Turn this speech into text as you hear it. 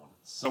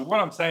So what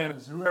I'm saying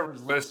is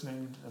whoever's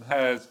listening and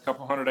has a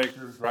couple hundred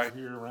acres right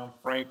here around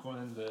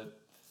Franklin that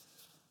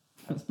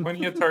has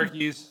plenty of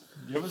turkeys,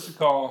 give us a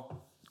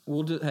call.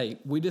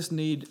 We just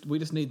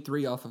need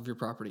 3 off of your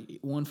property,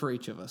 1 for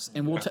each of us,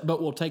 and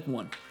we'll take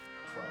 1.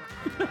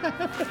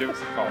 Give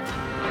us a call.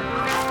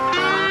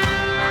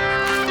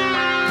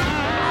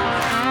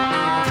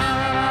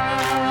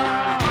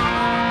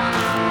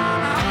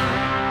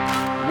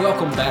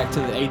 Welcome back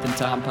to the 8th and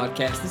Time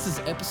podcast. This is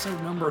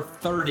episode number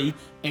 30,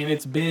 and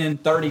it's been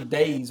 30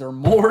 days or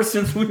more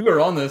since we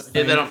were on this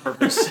thing. Did that on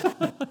purpose.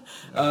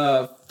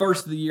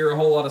 First of the year, a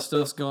whole lot of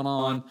stuff's going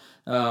on.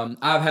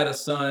 I've had a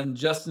son.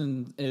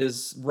 Justin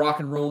is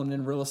rock and rolling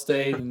in real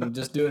estate and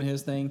just doing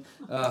his thing,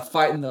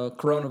 fighting the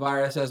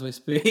coronavirus as we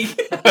speak.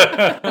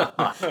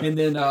 And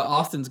then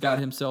Austin's got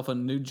himself a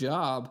new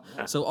job.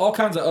 So all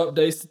kinds of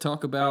updates to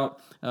talk about.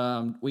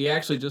 We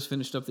actually just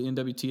finished up the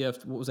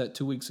NWTF, what was that,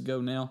 2 weeks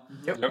ago now?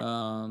 Yep.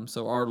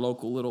 So our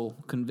local little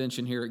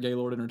convention here at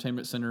Gaylord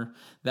Entertainment Center,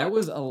 that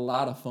was a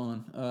lot of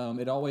fun.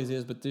 It always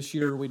is, but this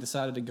year we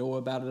decided to go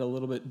about it a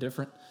little bit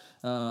different.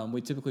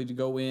 We typically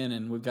go in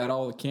and we've got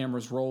all the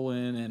cameras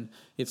rolling, and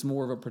it's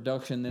more of a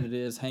production than it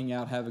is hang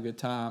out, have a good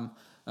time.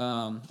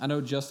 I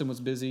know Justin was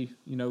busy,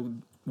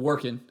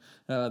 working.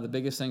 The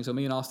biggest thing, so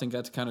me and Austin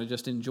got to kind of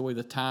just enjoy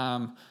the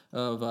time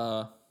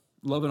of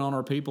loving on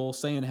our people,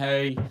 saying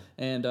hey,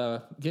 and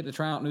getting to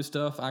try out new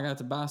stuff. I got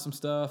to buy some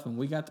stuff, and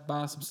we got to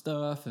buy some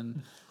stuff,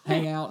 and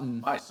hang out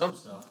and Buy some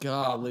stuff.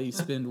 golly,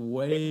 spend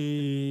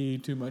way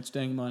too much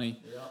dang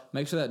money. Yep.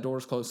 Make sure that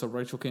door's closed so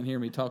Rachel can't hear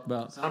me talk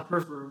about.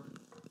 Soundproof room.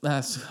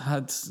 I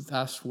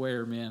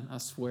swear, man, I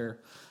swear.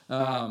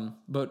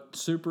 But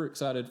super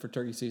excited for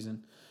turkey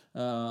season.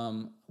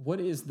 What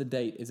is the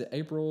date? Is it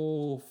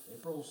April?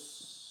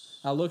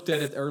 I looked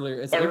at it earlier.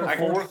 It's April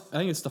 4th. I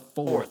think it's the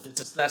 4th.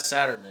 It's that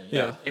Saturday.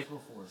 Yeah.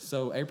 April 4th.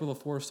 So April the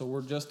 4th. So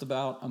we're just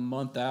about a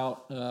month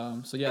out.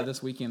 So yeah,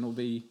 this weekend will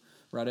be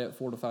right at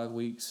 4 to 5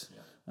 weeks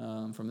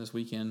from this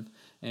weekend.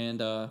 And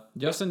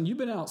Justin, you've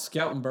been out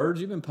scouting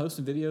birds. You've been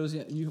posting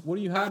videos. What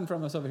are you hiding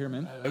from us over here,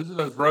 man? Those are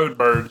those road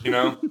birds,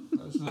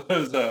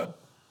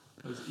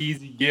 those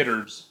easy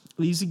getters.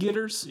 Easy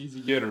getters?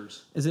 Easy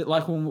getters. Is it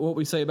like what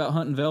we say about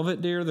hunting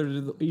velvet deer? They're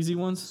the easy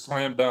ones?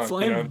 Slam dunk.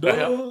 Slam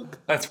dunk.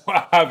 That's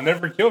why I've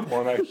never killed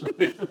one,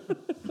 actually.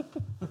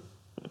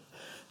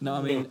 No,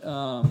 I mean,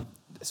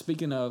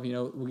 speaking of,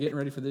 we're getting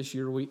ready for this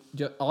year.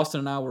 Austin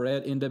and I were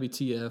at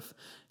NWTF,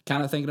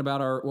 kind of thinking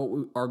about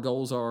our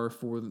goals are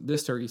for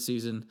this turkey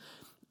season.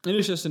 And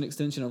it's just an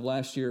extension of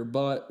last year,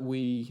 but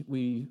we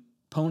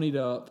ponied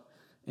up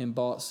and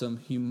bought some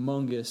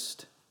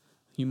humongous,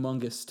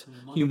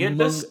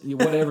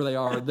 whatever they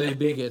are, the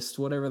biggest,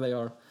 whatever they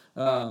are.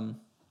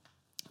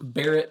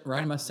 Barrett,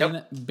 right? Am I saying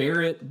that?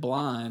 Barrett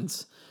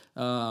blinds.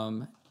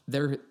 They're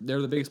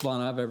the biggest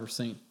blind I've ever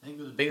seen. I think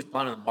the biggest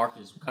blind in the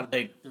market is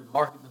they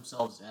market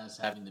themselves as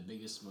having the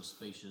biggest, most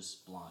spacious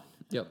blind.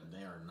 Yep. And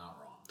they are not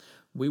wrong.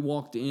 We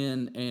walked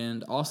in,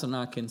 and Austin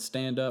and I can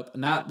stand up.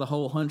 Not the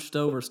whole hunched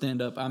over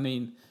stand up. I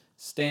mean,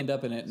 stand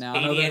up in it. Now,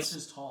 I know 80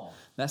 inches tall.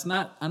 That's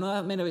not. I know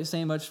that may not be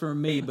saying much for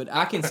me, but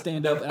I can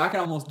stand up, and I can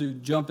almost do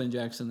jumping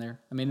jacks in there.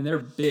 I mean, and they're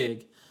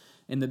big.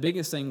 And the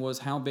biggest thing was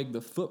how big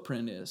the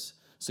footprint is.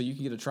 So you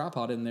can get a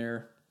tripod in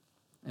there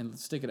and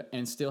stick it,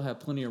 and still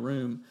have plenty of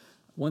room.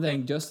 One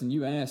thing, Justin,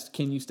 you asked,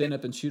 can you stand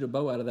up and shoot a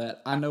bow out of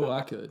that? I know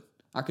I could.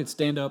 I could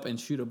stand up and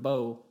shoot a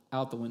bow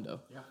out the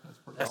window. Yeah,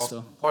 that's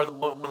part of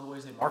one of the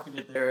ways they marketed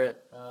it there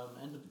at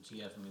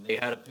NWTF. I mean, they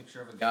had a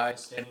picture of a guy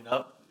standing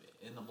up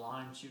in the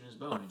blind shooting his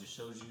bow, and it just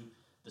shows you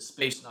the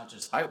space, not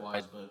just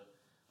height-wise, but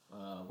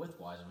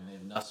width-wise. I mean, they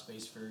have enough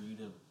space for you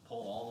to pull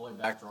all the way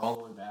back, draw all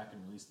the way back,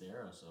 and release the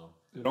arrow. So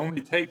it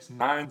only takes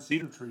 9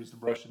 cedar trees to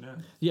brush it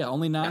in. Yeah,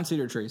 only 9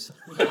 cedar trees.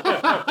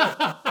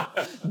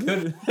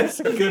 Good. That's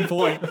a good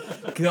point.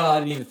 God, I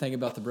didn't even think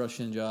about the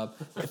brush-in job.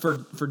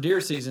 For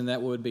deer season,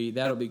 that'll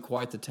be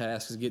quite the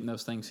task, is getting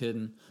those things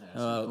hidden.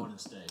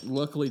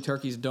 Luckily,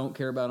 turkeys don't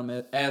care about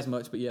them as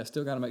much, but yeah,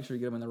 still got to make sure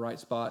you get them in the right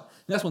spot.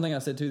 And that's one thing I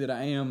said too that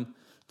I am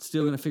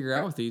still going to figure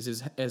out with these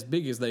is as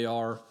big as they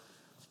are.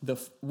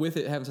 With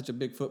it having such a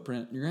big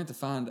footprint, you're going to have to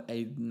find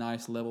a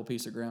nice level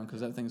piece of ground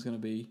because that thing's going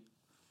to be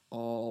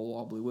all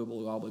wobbly,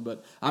 wibbly, wobbly.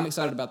 But I'm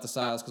excited about the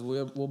size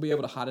because we'll be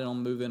able to hide in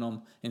them, move in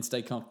them, and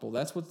stay comfortable.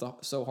 That's what's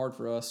so hard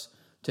for us,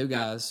 2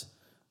 guys,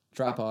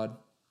 tripod,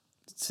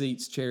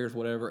 seats, chairs,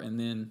 whatever, and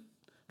then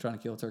trying to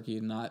kill a turkey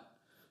and not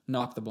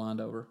knock the blind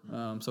over.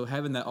 So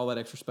having all that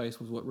extra space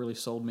was what really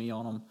sold me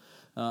on them.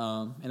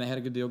 And they had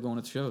a good deal going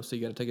at the show, so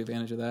you got to take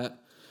advantage of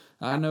that.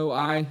 I know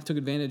I took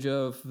advantage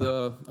of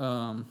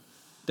the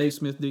Dave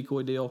Smith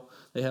decoy deal.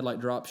 They had like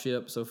drop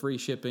ship, so free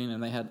shipping,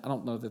 and they had, I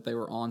don't know that they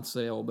were on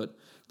sale, but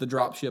the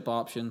drop ship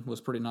option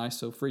was pretty nice.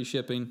 So free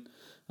shipping.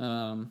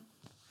 Got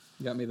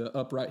me the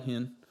upright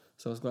hen,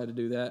 so I was glad to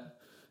do that.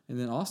 And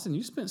then Austin,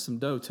 you spent some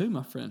dough too,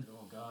 my friend.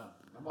 Oh God,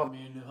 I bought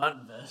me a new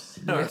hunting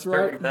vest. That's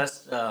right.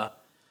 Vest. The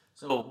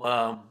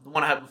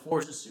one I had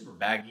before is just super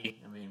baggy.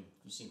 I mean,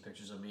 you've seen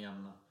pictures of me.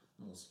 I'm a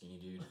little skinny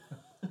dude.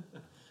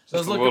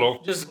 Just a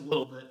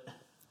little bit.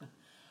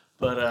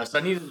 But so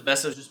I needed the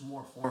vest that was just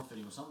more form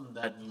fitting, something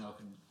that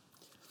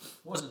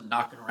wasn't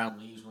knocking around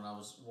leaves when I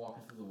was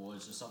walking through the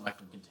woods. Just something I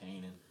can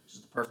contain, and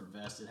just the perfect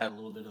vest. It had a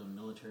little bit of a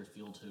military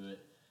feel to it.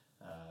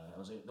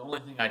 The only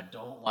thing I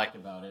don't like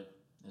about it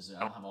is that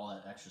I don't have all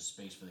that extra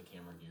space for the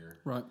camera gear.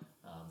 Right.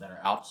 That are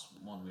out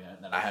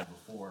that I had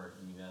before.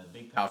 I mean, a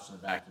big pouch in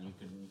the back, and you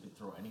could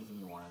throw anything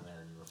you want in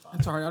there, and you were fine.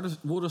 That's all right.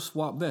 We'll just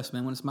swap vests,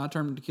 man. When it's my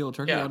turn to kill a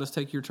turkey, Yeah. I'll just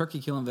take your turkey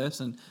killing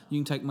vest, and you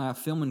can take my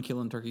filming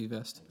killing turkey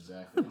vest.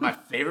 Exactly. My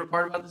favorite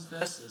part about this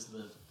vest is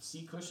the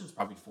seat cushion's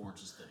probably 4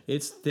 inches thick.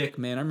 It's thick,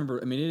 man. I remember.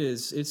 I mean,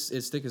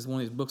 it's thick as one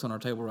of these books on our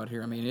table right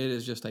here. I mean, it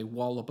is just a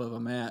wallop of a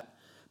mat,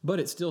 but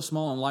it's still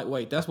small and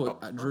lightweight. That's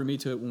what drew me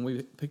to it when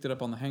we picked it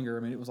up on the hanger. I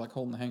mean, it was like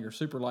holding the hanger,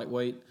 super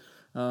lightweight.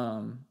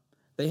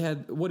 They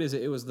had, what is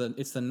it?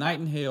 It's the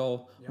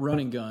Nightingale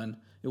running gun.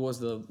 It was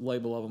the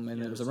label of them,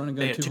 and it was a running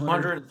gun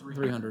 200 and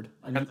 300.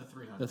 I got the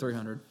 300. The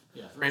 300.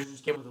 Yeah, 300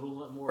 just came with a little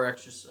bit more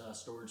extra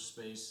storage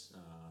space,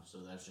 so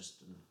that's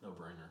just a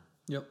no-brainer.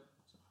 Yep.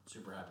 So I'm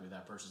super happy with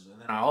that purchase. And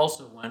then I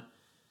also went,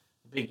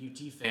 big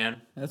UT fan.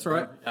 That's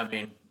right. I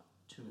mean,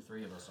 2 or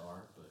 3 of us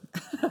are,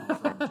 but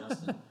from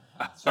Justin.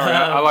 Sorry,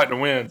 I like to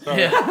win.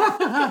 Sorry.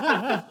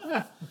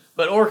 Yeah.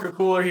 But Orca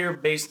Cooler here,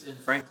 based in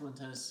Franklin,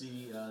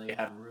 Tennessee, they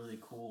had a really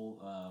cool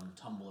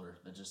tumbler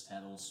that just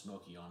had Old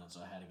Smoky on it, so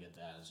I had to get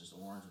that. It's just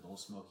orange with Old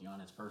Smoky on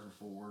it. It's perfect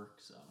for work,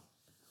 so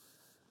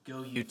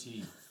go UT.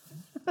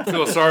 I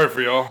feel sorry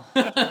for y'all.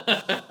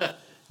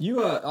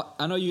 You,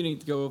 I know you need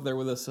to go over there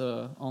with us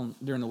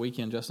during the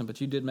weekend, Justin, but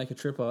you did make a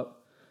trip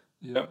up.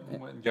 Yep,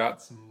 went and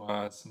got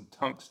some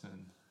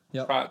tungsten.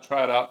 Yep.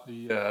 Tried out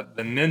the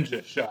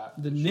Ninja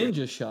shot. The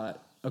Ninja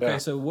shot. Okay, Yeah.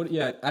 so what?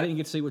 Yeah, I didn't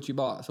get to see what you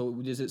bought.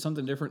 So is it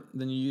something different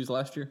than you used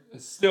last year?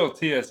 It's still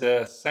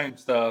TSS, same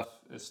stuff.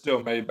 It's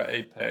still made by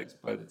Apex,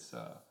 but it's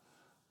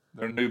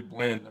their new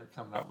blend they're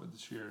coming out with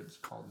this year. It's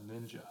called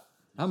Ninja.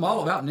 I'm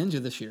all about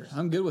Ninja this year.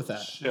 I'm good with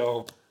that.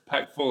 Shell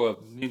packed full of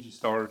Ninja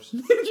stars.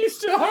 Ninja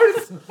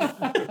stars.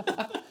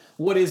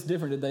 What is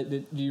different?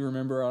 Do you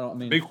remember? I don't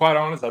mean. To be quite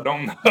honest, I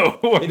don't know.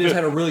 It just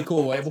had a really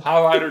cool label.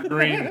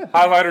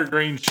 Highlighter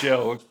green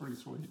shell. Looks pretty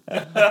sweet.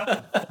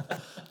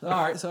 All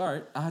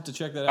right. I have to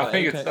check that out. I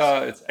think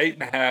Apex. it's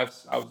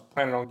 8.5s. I was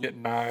planning on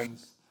getting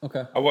 9s.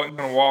 Okay. I wasn't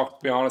going to walk,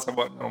 to be honest, I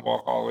wasn't going to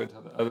walk all the way to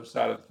the other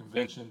side of the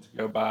convention to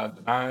go buy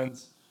the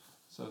 9s.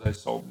 So they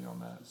sold me on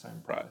that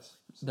same price.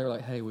 They're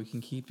like, hey, we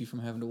can keep you from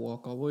having to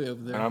walk all the way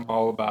over there. And I'm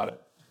all about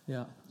it.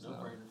 Yeah.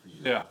 No-brainer for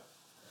you. Yeah.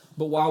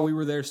 But while we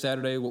were there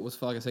Saturday, what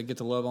was, like I said, get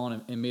to love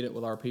on and meet it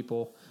with our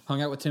people.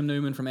 Hung out with Tim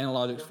Newman from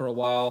Analogics for a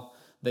while.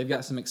 They've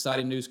got some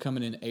exciting news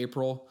coming in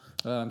April.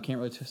 Can't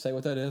really say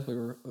what that is. We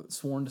were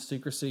sworn to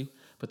secrecy.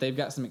 But they've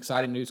got some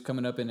exciting news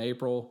coming up in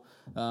April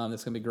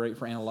that's going to be great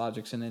for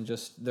Analogics, and then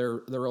just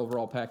their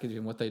overall package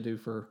and what they do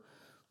for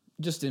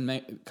just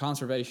in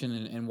conservation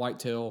and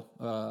whitetail,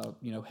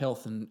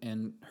 health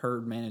and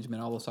herd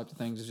management, all those types of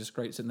things is just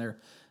great sitting there.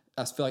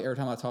 I feel like every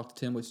time I talk to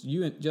Tim, which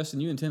you and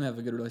Tim have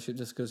a good relationship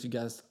just because you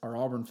guys are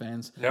Auburn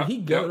fans. Yeah. Did he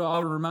go to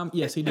Auburn? Remind me?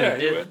 Yes, he did.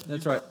 Yeah, he would.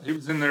 That's right. He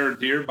was in their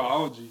deer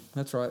biology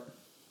That's right.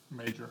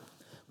 major.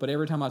 But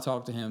every time I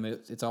talk to him,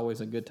 it's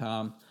always a good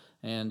time,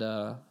 and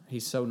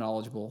he's so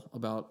knowledgeable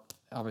about.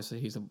 Obviously,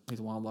 he's a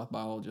wildlife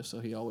biologist, so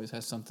he always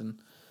has something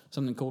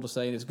cool to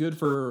say, and it's good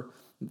for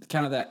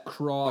kind of that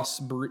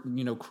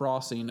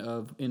crossing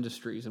of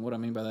industries. And what I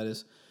mean by that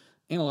is,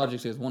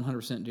 Analogics is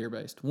 100% deer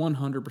based,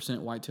 100%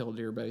 whitetail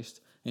deer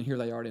based, and here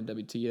they are at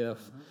NWTF.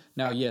 Mm-hmm.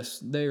 Now, yes,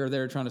 they are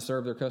there trying to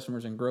serve their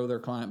customers and grow their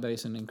client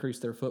base and increase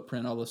their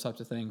footprint, all those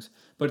types of things.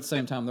 But at the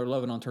same time, they're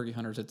loving on turkey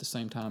hunters at the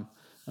same time.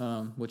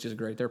 Which is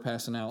great. They're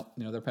passing out,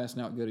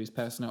 goodies,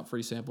 passing out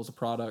free samples of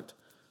product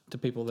to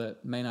people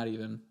that may not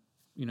even,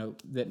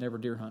 that never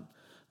deer hunt.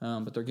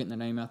 But they're getting their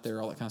name out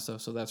there, all that kind of stuff.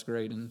 So that's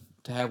great. And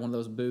to have one of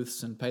those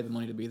booths and pay the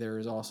money to be there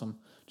is awesome.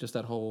 Just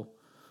that whole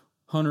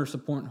hunter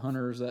supporting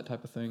hunters, that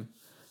type of thing.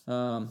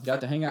 Got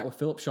to hang out with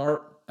Philip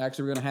Sharp.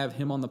 Actually, we're going to have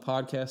him on the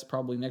podcast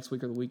probably next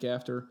week or the week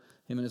after.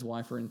 Him and his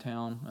wife are in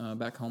town,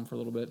 back home for a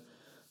little bit.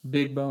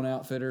 Big Bone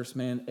Outfitters,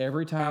 man.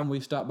 Every time we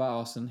stopped by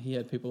Austin, he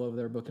had people over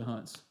there booking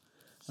hunts.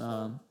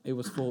 It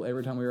was full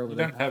every time we were over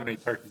there. You don't have any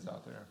turkeys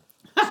out there.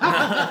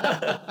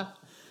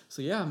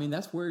 So, yeah, I mean,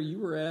 that's where you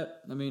were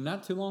at. I mean,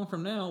 not too long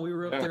from now. We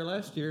were up there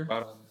last year.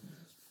 About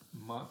a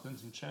month and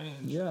some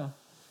change. Yeah.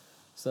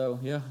 So,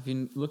 yeah, if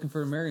you're looking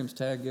for a Merriam's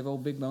tag, give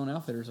old Big Bone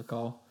Outfitters a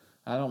call.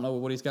 I don't know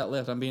what he's got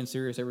left. I'm being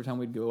serious. Every time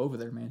we'd go over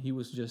there, man, he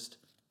was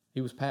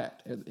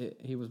packed.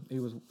 He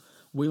was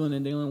wheeling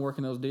and dealing,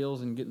 working those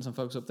deals and getting some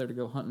folks up there to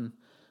go hunting.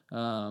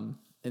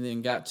 And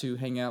then got to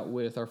hang out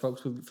with our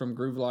folks from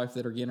Groove Life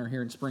that are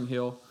here in Spring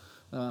Hill.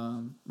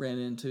 Ran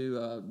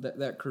into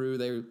that crew.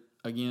 They,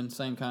 again,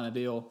 same kind of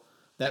deal.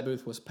 That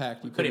booth was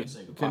packed. You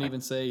couldn't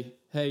even say,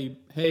 hey,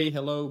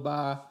 hello,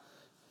 bye.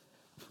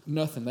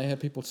 Nothing. They had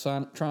people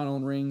trying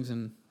on rings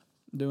and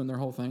doing their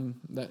whole thing.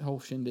 That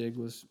whole shindig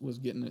was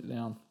getting it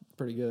down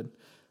pretty good.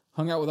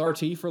 Hung out with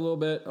RT for a little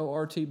bit. Oh,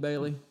 RT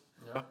Bailey.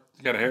 Yeah.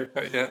 You got a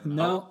haircut yet?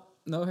 No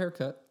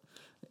haircut.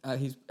 I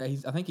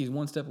think he's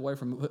one step away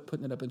from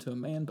putting it up into a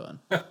man bun.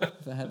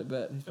 If I had to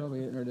bet, he's probably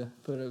getting ready to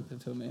put it up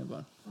into a man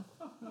bun.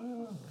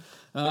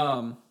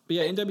 But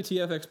yeah,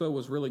 NWTF Expo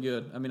was really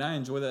good. I mean, I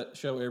enjoy that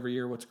show every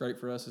year. What's great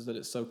for us is that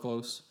it's so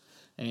close,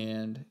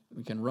 and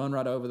we can run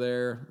right over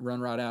there, run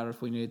right out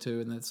if we need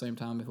to, and at the same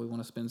time, if we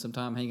want to spend some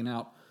time hanging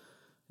out,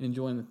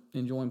 enjoying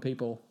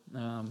people,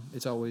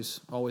 it's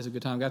always a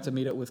good time. Got to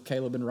meet up with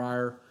Caleb and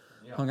Ryer,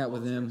 hung out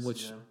with them,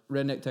 which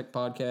Redneck Tech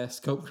Podcast,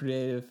 Scope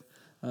Creative.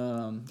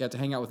 Got to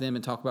hang out with them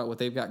and talk about what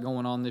they've got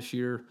going on this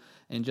year.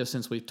 And just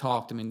since we've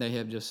talked, I mean, they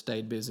have just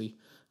stayed busy.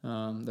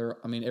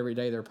 Every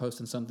day they're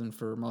posting something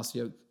for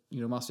Mossy Oak,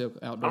 Mossy Oak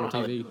Outdoor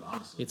TV.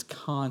 It's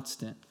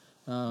constant.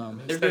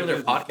 They're doing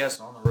their podcast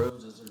on the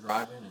roads as they're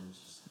driving, and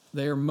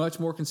they are much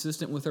more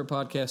consistent with their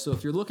podcast. So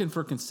if you're looking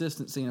for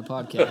consistency in a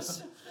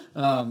podcast,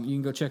 you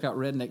can go check out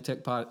Redneck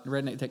Tech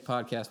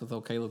Podcast with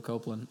old Caleb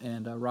Copeland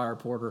and Ryer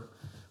Porter.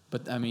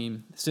 But I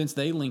mean, since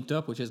they linked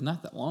up, which is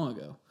not that long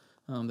ago,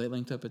 they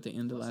linked up at the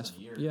end of last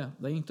year. Yeah,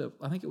 they linked up.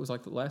 I think it was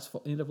like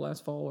the end of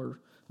last fall, or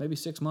maybe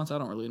 6 months. I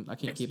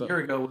can't keep up. A year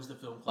ago was the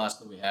film class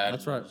that we had.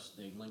 That's right.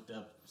 They linked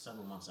up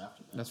several months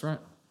after that. That's right.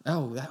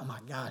 Oh my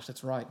gosh,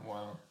 that's right.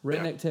 Wow.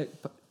 Redneck Tech.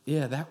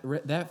 Yeah,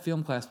 that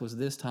film class was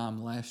this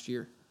time last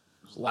year.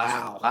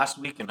 Wow. Last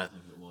weekend, I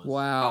think it was.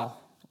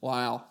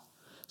 Wow.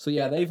 So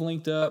yeah, they've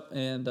linked up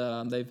and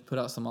they've put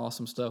out some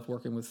awesome stuff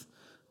working with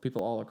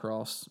people all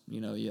across.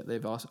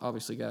 They've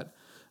obviously got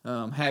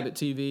Habit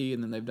TV,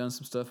 and then they've done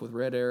some stuff with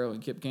Red Arrow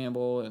and Kip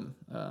Campbell and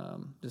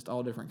just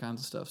all different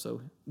kinds of stuff.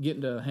 So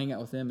getting to hang out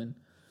with them and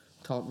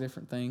talk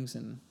different things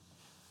and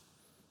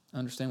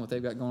understand what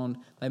they've got going on.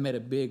 They made a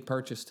big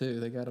purchase too.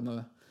 They got them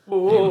a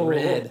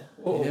red.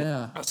 Whoa.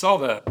 Yeah, I saw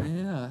that.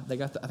 Yeah,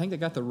 I think they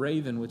got the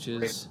Raven, which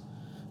is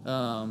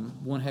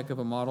one heck of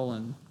a model,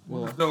 and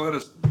they'll let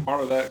us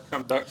borrow that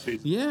come duck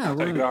season. Yeah,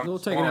 we'll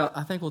take it out.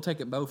 I think we'll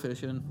take it bow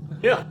fishing.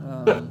 Yeah,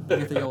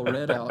 get the old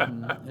red out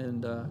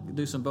and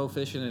do some bow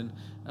fishing, and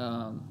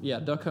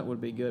duck hunt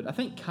would be good. I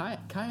think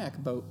kayak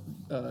boat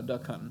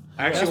duck hunting.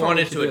 I actually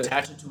wanted to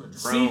attach it to a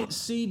drone.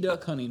 Sea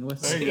duck hunting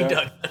with There you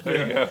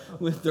go.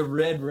 with the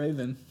Red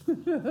Raven.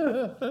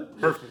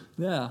 Perfect.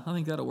 Yeah, I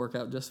think that'll work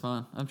out just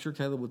fine. I'm sure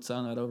Caleb would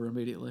sign that over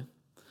immediately.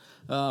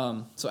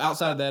 So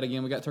outside of that,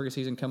 again, we got turkey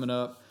season coming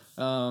up.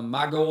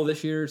 My goal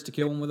this year is to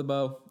kill one with a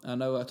bow. I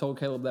know I told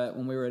Caleb that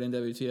when we were at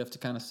NWTF to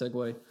kind of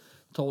segue.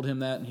 Told him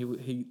that, and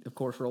he of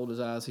course rolled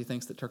his eyes. He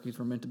thinks that turkeys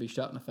were meant to be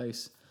shot in the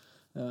face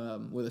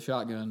with a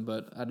shotgun,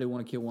 but I do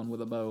want to kill one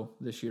with a bow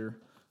this year.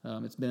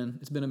 It's been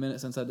a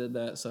minute since I did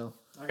that, so.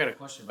 I got a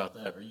question about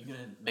that. Are you gonna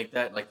make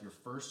that like your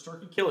first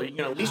turkey kill? Or are you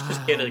gonna at least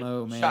just get a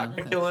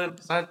shotgun kill in?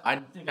 Because I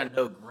think I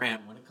know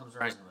Grant when it comes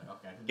around. He's like,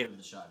 okay, I can get it with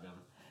a shotgun.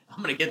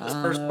 I'm gonna get this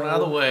first one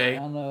out of the way.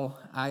 I know.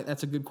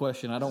 That's a good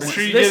question. I don't.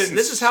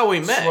 This is how we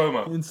met.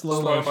 In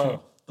slow motion.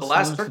 The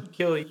last turkey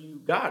kill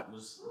you got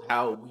was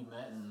how we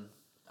met, and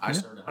I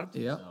started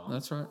hunting. Yeah, so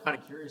that's right. I'm kind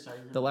of curious how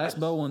you're. The last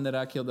bow one that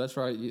I killed. That's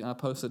right. I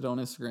posted it on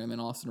Instagram,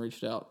 and Austin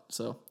reached out.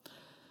 So.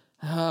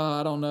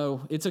 I don't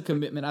know. It's a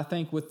commitment. I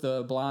think with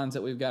the blinds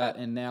that we've got,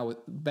 and now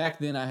back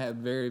then I had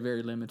very,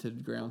 very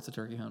limited grounds to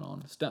turkey hunt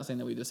on. It's not saying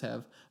that we just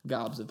have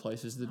gobs of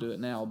places to do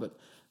it now, but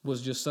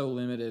was just so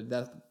limited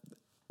that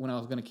when I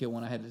was going to kill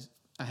one, I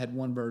had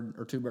one bird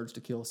or two birds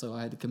to kill, so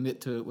I had to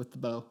commit to it with the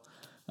bow.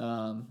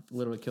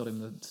 Literally killed him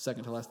the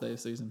second to last day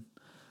of season.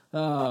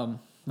 That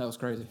was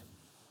crazy.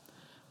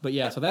 But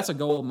yeah, so that's a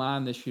goal of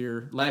mine this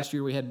year. Last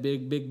year we had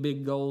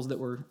big goals that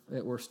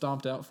were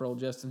stomped out for old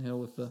Justin Hill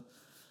with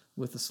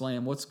the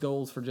slam. What's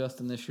goals for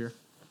Justin this year?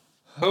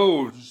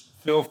 Oh, just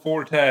fill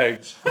 4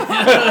 tags.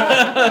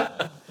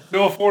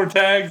 Fill 4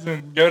 tags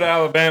and go to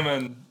Alabama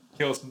and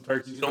kill some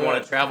turkeys. You don't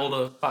want to travel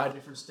to 5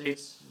 different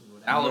states?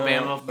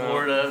 Alabama,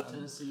 Florida,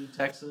 Tennessee,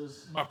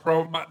 Texas.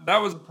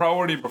 That was a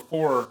priority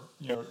before.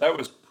 That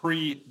was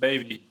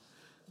pre-baby.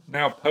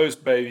 Now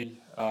post-baby,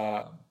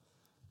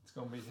 it's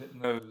going to be hitting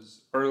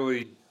those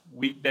early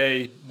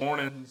weekday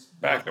mornings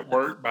back at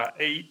work by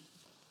 8.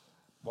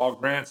 While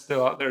Grant's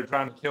still out there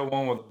trying to kill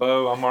one with a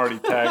bow, I'm already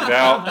tagged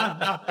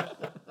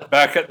out.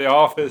 Back at the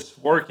office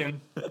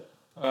working.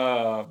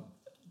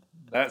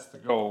 That's the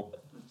goal.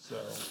 So,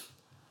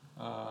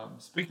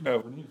 speaking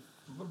of, we need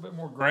a little bit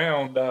more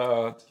ground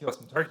to kill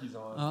some turkeys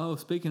on. Oh,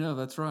 speaking of,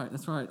 that's right.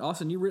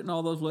 Austin, you written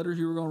all those letters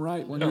you were going to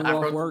write when you were I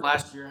off wrote work?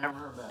 Last year, I haven't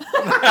heard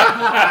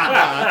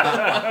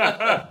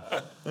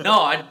back.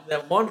 No,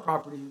 that one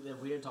property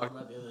that we had talked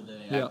about the other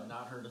day, I have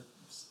not heard a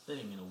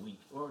thing in a week.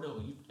 Or no,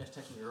 you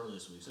texted me earlier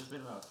this week, so it's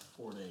been about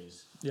 4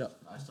 days. Yeah.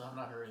 I still have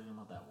not heard anything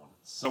about that one.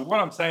 So what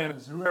I'm saying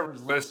is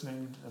whoever's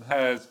listening and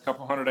has a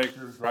couple hundred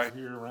acres right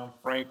here around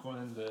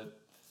Franklin that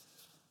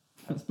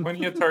has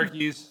plenty of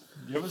turkeys,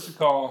 give us a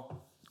call.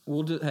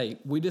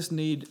 We just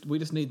need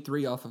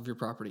 3 off of your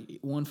property,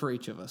 1 for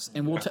each of us,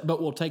 and we'll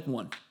take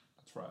 1.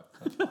 That's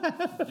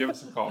right. Give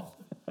us a call.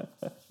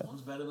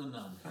 One's better than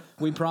none.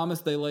 We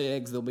promise they lay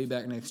eggs. They'll be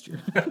back next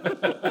year.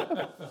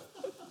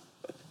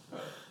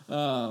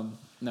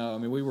 No, I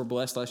mean, we were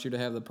blessed last year to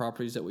have the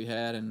properties that we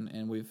had,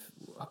 and we've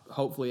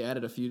hopefully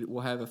added a few.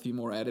 We'll have a few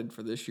more added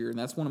for this year, and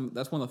that's one of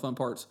the fun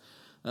parts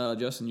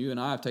Justin, you and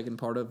I have taken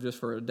part of just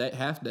for a day,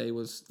 half day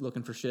was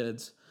looking for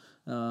sheds.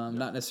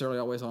 Not necessarily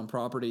always on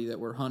property that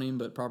we're hunting,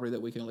 but property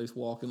that we can at least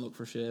walk and look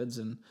for sheds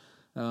and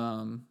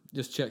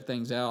just check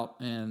things out.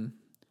 And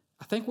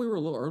I think we were a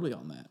little early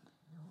on that.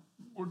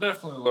 We're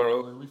definitely a little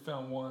early. We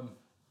found one,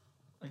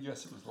 I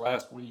guess it was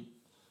last week.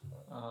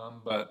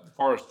 But as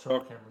far as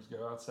trail cameras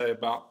go, I'd say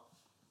about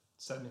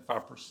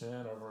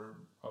 75%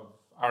 of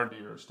our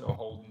deer are still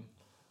holding.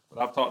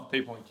 But I've talked to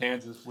people in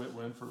Kansas. Whit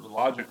Winford, the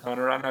Logic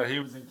Hunter. I know he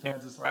was in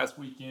Kansas last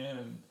weekend,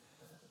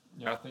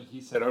 and I think he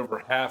said over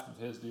half of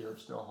his deer are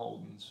still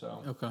holding.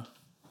 So, Okay.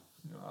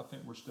 I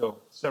think we're still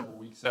several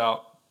weeks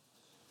out.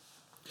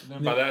 And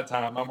then by that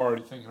time, I'm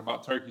already thinking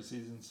about turkey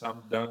season, so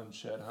I'm done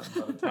shed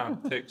hunting by the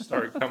time ticks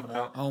started coming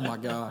out. Oh my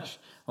gosh!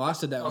 Well, I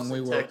said that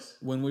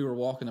when we were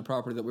walking the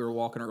property that we were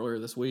walking earlier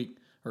this week.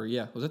 Or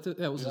was that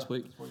that was this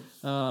week?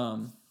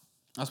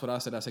 That's what I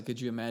said. I said, could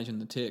you imagine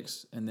the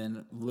ticks? And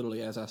then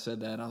literally as I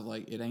said that, I was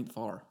like, it ain't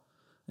far.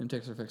 Them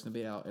ticks are fixing to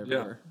be out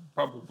everywhere. Yeah,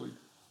 probably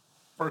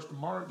 1st of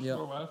March, Yep.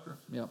 go after.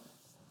 Yep.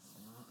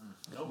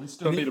 We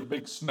still need a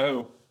big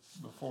snow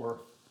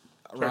before.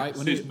 Right.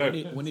 turkey season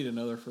opens. We need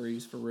another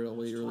freeze for real.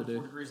 We really 24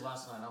 do. degrees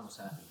last night. I was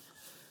happy.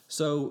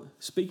 So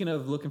speaking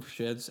of looking for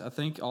sheds, I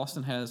think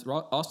Austin has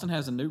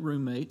a new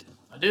roommate.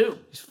 I do.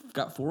 He's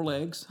got 4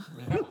 legs.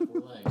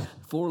 4 legs.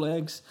 4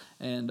 legs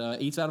and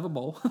eats out of a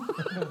bowl.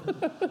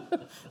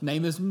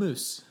 Name is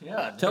Moose.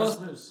 Yeah,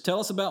 Moose. Tell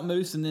us about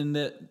Moose and then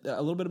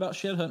a little bit about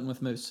shed hunting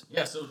with Moose.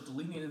 Yeah, so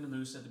leading into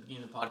Moose at the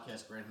beginning of the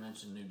podcast, Grant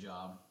mentioned a new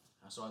job.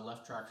 So I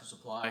left Tractor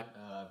Supply,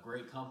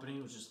 great company,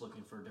 was just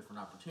looking for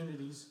different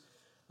opportunities.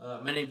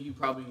 Many of you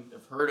probably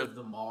have heard of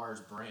the Mars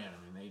brand.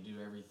 I mean, they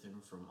do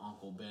everything from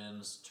Uncle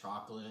Ben's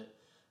chocolate,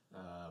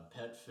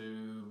 pet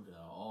food,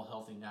 all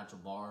healthy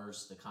natural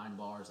bars, the Kind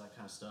bars, that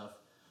kind of stuff.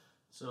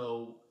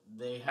 So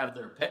they have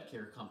their pet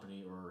care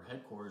company or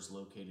headquarters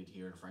located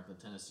here in Franklin,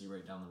 Tennessee,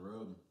 right down the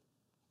road.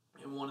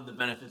 And one of the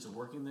benefits of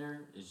working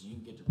there is you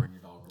get to bring your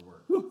dog to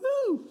work.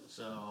 Woohoo!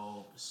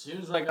 So as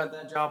soon as I got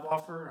that job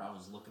offer, I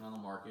was looking on the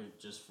market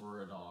just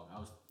for a dog. I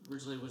was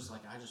originally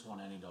like, I just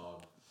want any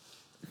dog.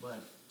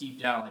 But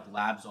deep down, like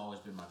lab's always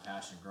been my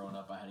passion. Growing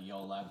up, I had a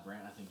yellow lab.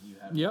 Grant, I think you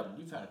had. Yep. One.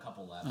 You've had a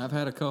couple labs. I've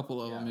had a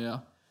couple of them, yeah.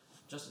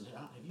 Justin,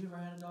 have you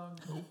ever had a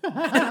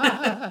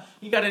dog?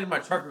 He got into my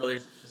truck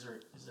earlier.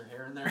 Is there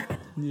hair in there?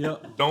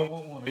 Yep. Don't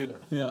want one either.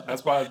 Yeah.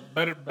 That's why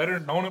better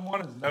than owning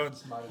one is knowing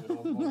somebody that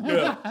owns one.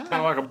 Good. Kind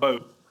of like a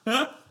boat.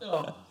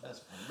 Oh, that's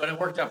funny. But it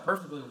worked out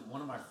perfectly.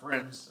 One of my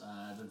friends,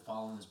 I've been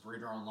following this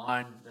breeder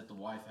online, that the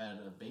wife had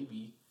a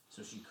baby,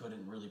 so she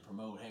couldn't really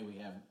promote, hey, we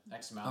have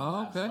X amount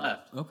of labs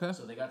left. Okay.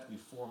 So they got to be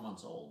 4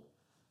 months old.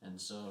 And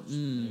so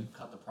they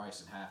cut the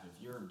price in half.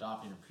 If you're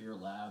adopting a pure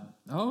lab,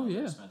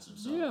 they're expensive.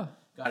 So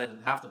got it at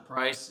half the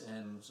price,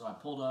 and so I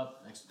pulled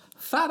up.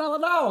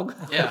 $5 dog.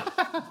 Yeah,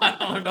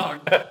 $5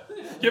 dog.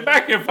 Get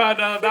back here,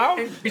 $5 dog.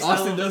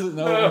 Austin doesn't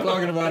know what I'm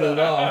talking about at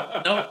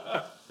all.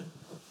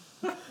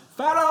 Nope.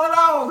 $5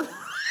 dog.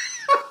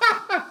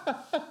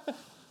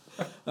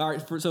 All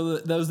right, so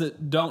those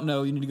that don't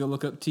know, you need to go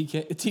look up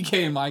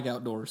TK and Mike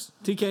Outdoors.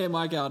 TK and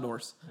Mike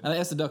Outdoors. I think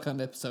that's the duck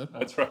hunt episode.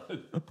 That's right.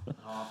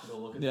 I'll have to go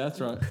look at Yeah, that.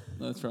 that's right.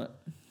 That's right.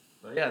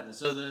 But yeah,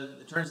 so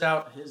it turns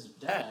out his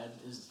dad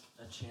is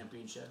a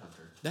champion shed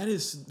hunter.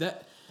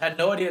 That. Had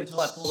no idea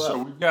until I pulled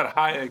So up. we've got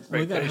high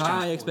expectations. We got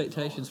high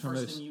expectations for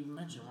First Moose. thing you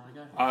mentioned when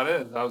I got here.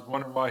 It is. I was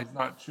wondering why he's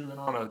not chewing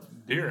on a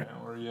deer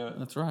antler yet.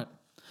 That's right.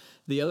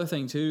 The other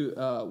thing too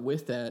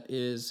with that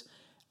is,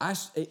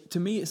 to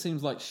me it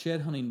seems like shed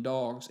hunting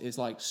dogs is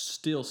like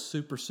still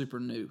super super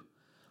new.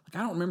 Like I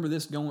don't remember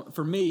this going,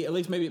 for me at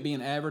least, maybe it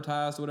being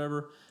advertised or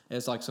whatever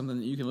as like something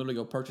that you can literally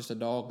go purchase a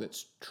dog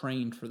that's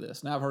trained for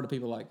this. Now I've heard of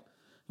people like,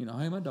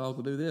 hey, my dog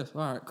will do this.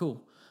 All right,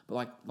 cool.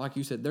 But like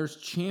you said, there's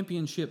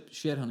championship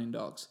shed hunting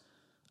dogs.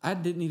 I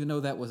didn't even know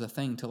that was a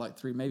thing till like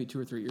 2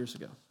 or 3 years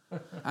ago.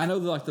 I know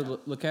that like the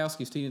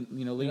Lukowskis,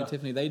 Lee and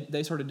Tiffany,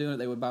 they started doing it.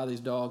 They would buy these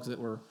dogs that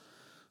were,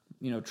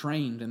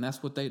 trained, and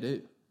that's what they do.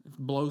 It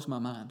blows my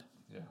mind.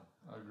 Yeah,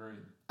 I agree.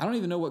 I don't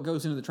even know what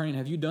goes into the training.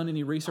 Have you done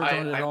any research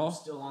on it at all? I'm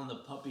still on the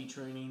puppy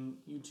training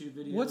YouTube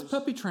videos. What's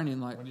puppy training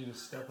like? We need to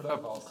step it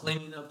up, Austin.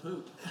 Cleaning up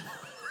poop.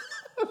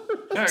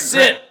 Yeah,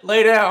 Sit,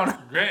 lay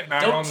down. Grant and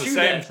I Don't are on the chew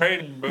same that.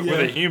 training, but with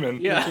a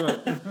human. Yeah,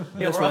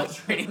 That's we're all right.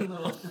 training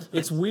little.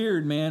 It's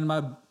weird, man.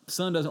 My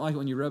son doesn't like it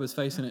when you rub his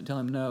face in it and tell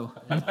him no.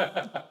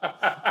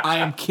 I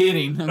am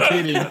kidding.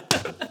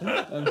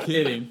 I'm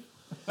kidding.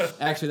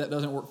 Actually, that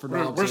doesn't work for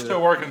dogs. We're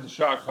still working the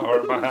shock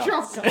collar in my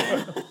house.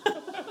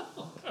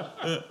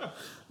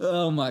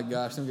 Oh my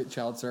gosh, don't get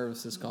child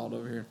services called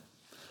over here.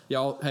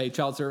 Y'all, hey,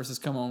 child services,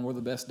 come on. We're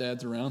the best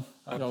dads around.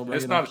 Y'all bring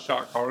It's it not on. a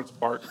shock collar, it's a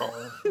bark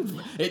collar.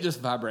 It just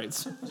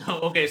vibrates.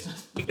 Okay, so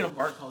speaking of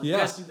bark collar, you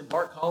guys see the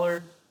bark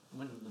collar?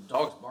 When the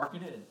dog's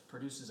barking it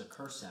produces a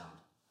curse sound.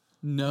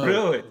 No.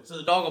 Really? So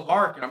the dog will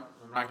bark, and I'm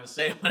not going to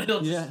say it, but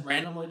it'll Yeah. just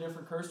randomly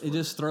different curse words. It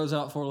just throws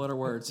out 4-letter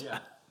words. Yeah.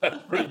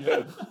 That's pretty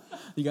good.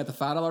 You got the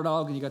 $5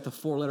 dog and you got the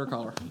 4-letter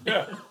collar.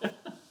 Yeah.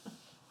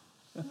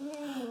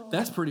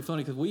 That's pretty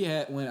funny because we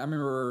had, I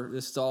remember,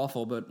 this is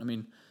awful, but I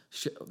mean,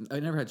 I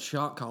never had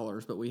shock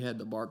collars, but we had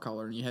the bark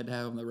collar, and you had to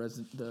have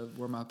them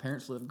where my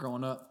parents lived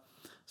growing up.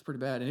 It's pretty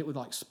bad, and it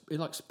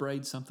would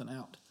sprayed something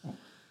out.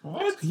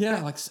 What?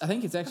 Yeah, I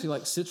think it's actually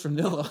like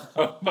citronella.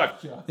 Oh my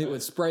god. It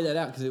would spray that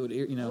out because it would,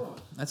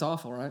 that's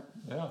awful, right?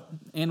 Yeah.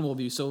 Animal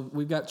abuse. So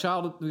we've got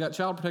child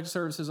protective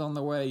services on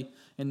the way,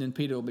 and then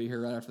PETA will be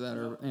here right after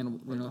that.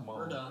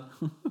 We're done.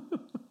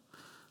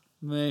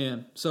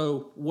 Man,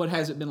 so what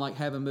has it been like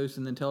having Moose?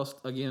 And then tell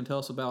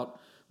us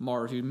about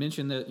Mars. You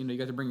mentioned that you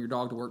got to bring your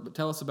dog to work, but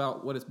tell us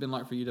about what it's been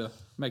like for you to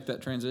make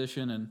that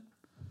transition and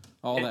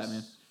all that,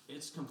 man.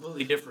 It's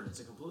completely different.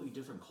 It's a completely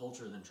different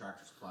culture than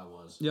Tractor Supply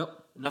was. Yep.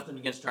 Nothing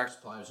against Tractor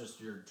Supply. It was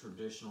just your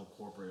traditional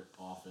corporate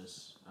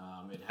office.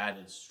 It had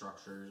its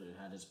structures. It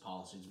had its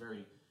policies.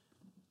 Very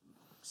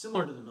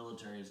similar to the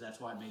military. That's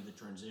why I made the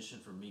transition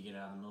from me getting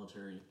out of the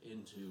military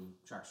into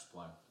Tractor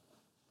Supply.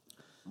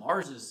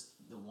 Mars is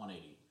the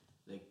 180.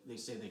 They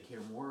say they care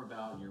more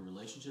about your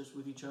relationships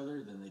with each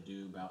other than they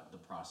do about the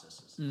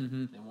processes.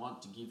 Mm-hmm. They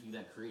want to give you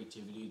that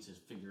creativity to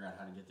figure out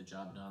how to get the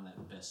job done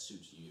that best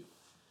suits you.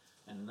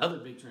 And another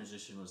big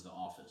transition was the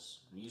office.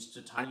 We used to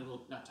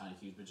not tiny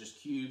cubes, but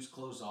just cubes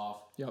closed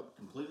off. Yep.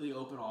 Completely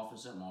open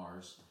office at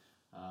Mars.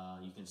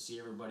 You can see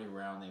everybody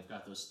around. They've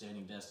got those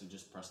standing desks. You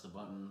just press the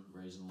button,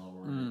 raise and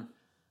lower it.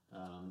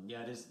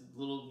 It is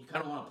little. You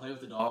kind of want to play with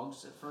the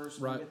dogs at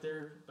first when you get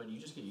there, but you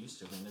just get used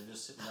to it. I mean, they're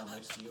just sitting down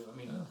next to you. I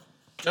mean,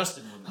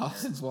 Justin wouldn't.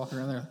 Austin's walking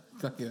around there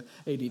like an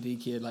ADD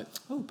kid, like,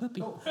 oh,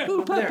 puppy. Oh, hey, oh,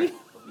 over puppy. there.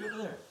 Puppy over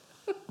there.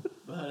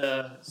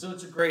 But, so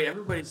it's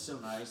everybody's so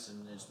nice,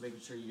 and just making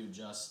sure you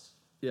adjust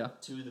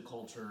to the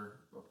culture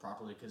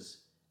properly, because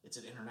it's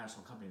an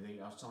international company.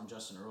 I was telling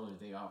Justin earlier,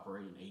 they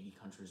operate in 80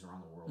 countries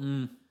around the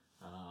world.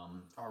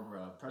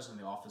 Our president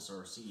of the office,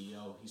 our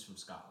CEO, he's from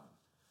Scotland.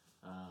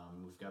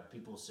 We've got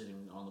people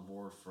sitting on the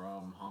board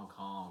from Hong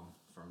Kong,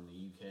 from the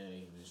UK,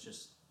 and it's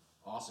just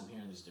awesome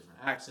hearing these different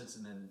accents,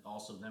 and then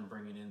also them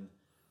bringing in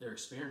their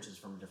experiences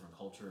from a different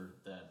culture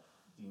that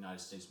the United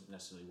States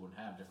necessarily wouldn't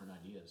have, different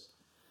ideas.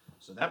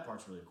 So that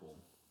part's really cool.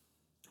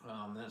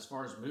 Then as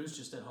far as Moose,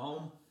 just at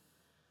home,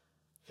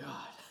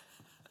 God.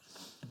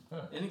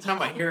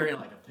 Anytime I hear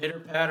like a pitter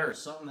patter or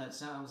something that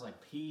sounds like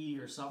pee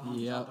or something,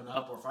 I'm jumping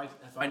up. Or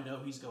if I know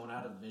he's going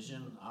out of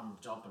vision, I'm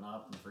jumping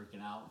up and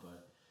freaking out.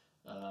 But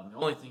the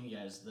only thing,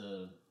 is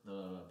the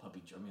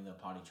potty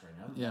training.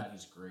 Other than that,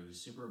 he's great. He's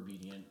super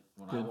obedient.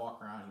 When I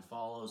walk around, he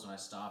follows. When I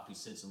stop, he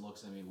sits and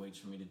looks at me, waits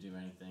for me to do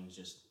anything. It's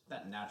just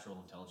that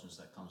natural intelligence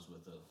that comes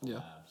with the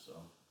lab.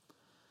 So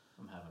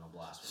I'm having a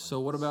blast with him. So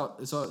what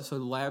about so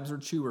labs are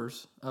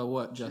chewers?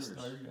 What, Justin?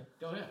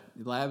 Oh yeah.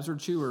 Labs are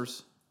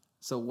chewers.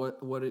 So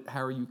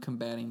how are you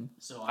combating?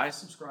 So I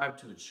subscribe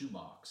to a chew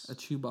box. A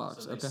chew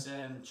box. So they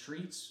send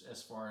treats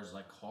as far as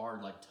like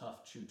hard, like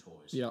tough chew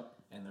toys. Yep.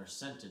 And they're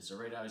scented. So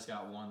right now he's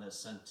got one that's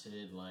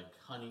scented like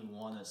honey,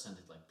 one that's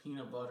scented like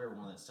peanut butter,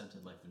 one that's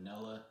scented like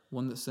vanilla.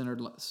 One that's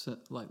scented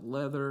like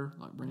leather,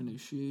 like brand new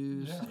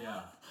shoes.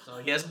 Yeah. So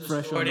he hasn't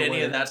destroyed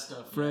any of that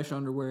stuff. Fresh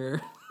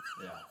underwear.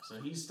 Yeah.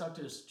 So he's stuck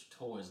to his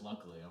toys.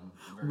 Luckily, I'm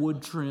very wood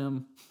lucky.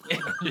 trim.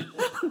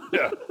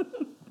 Yeah.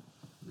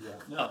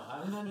 No, I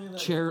don't have any of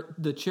that.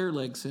 The chair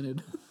leg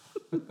scented.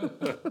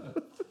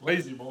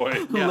 Lazy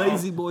boy. Yeah.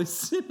 Lazy boy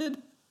scented.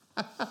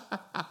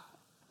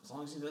 As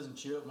long as he doesn't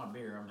chew up my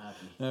beer, I'm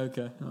happy.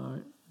 Okay, all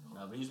right.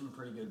 No, but he's been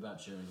pretty good about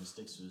chewing. He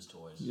sticks to his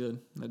toys. Good,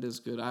 that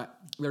is good.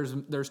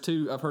 There's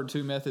two. I've heard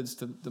two methods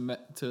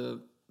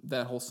to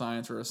that whole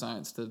science or a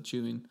science to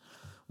chewing.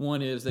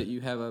 One is that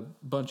you have a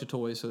bunch of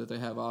toys so that they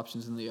have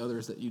options, and the other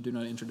is that you do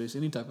not introduce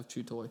any type of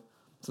chew toy,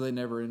 so they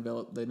never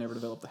develop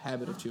the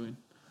habit of chewing.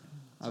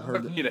 I've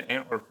heard You need an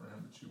antler for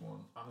him to chew on.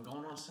 I'm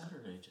going on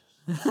Saturday,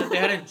 just. Said they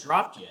hadn't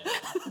dropped yet.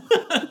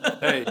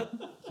 Hey,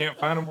 can't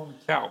find him on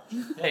the couch.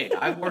 Hey,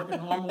 I work a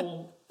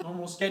normal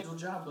scheduled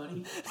job,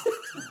 buddy.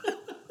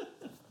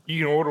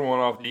 You can order one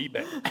off the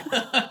eBay.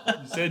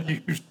 You said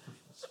you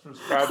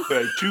subscribe to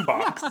a chew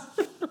box.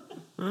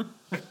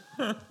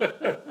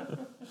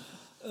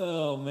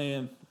 Oh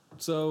man!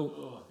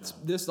 So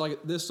this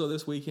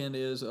weekend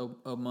is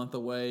a month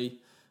away.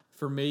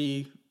 For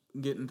me,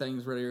 getting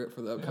things ready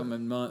for the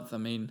upcoming month. I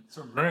mean,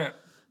 So Grant,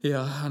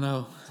 yeah, I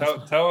know.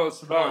 tell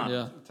us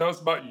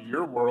about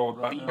your world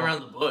right Beating now.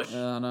 around the bush.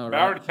 I know. I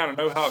Right? already kind of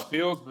know how it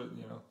feels, but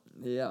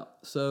Yeah.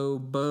 So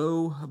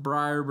Bo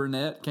Breyer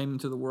Burnett came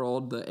into the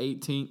world the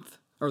 18th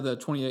or the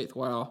 28th.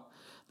 Wow,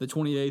 the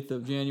 28th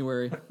of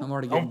January. I'm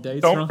already getting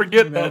dates wrong. Don't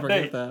forget Don't that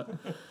forget date. that.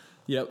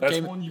 Yep. That's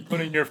one you put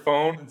in your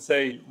phone and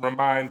say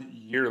remind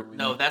yearly.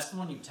 No, that's the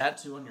one you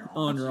tattoo on your arm.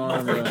 On your so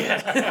arm. don't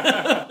Right.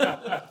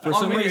 forget. For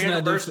some On your reason,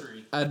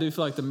 anniversary. I do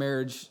feel like the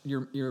marriage,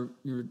 your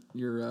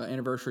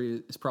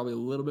anniversary is probably a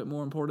little bit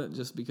more important,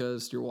 just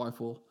because your wife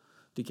will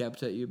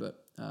decapitate you.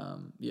 But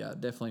yeah,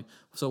 definitely.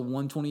 So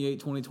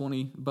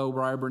 1/28/2020, Bo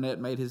Breyer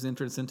Burnett made his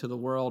entrance into the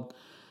world.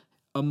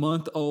 A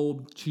month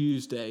old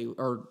Tuesday,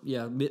 or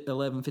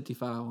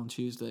 11:55 on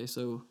Tuesday.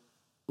 So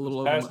a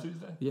little over. Past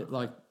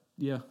Tuesday?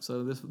 Yeah.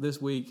 So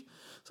this week,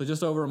 so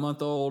just over a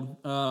month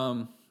old.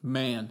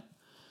 Man,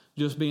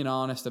 just being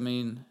honest. I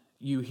mean,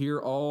 you hear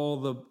all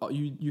the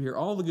you hear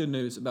all the good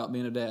news about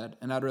being a dad,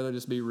 and I'd rather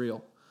just be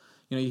real.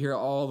 You know, you hear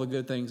all the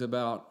good things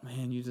about,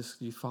 man, you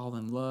fall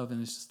in love,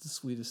 and it's just the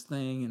sweetest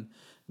thing, and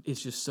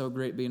it's just so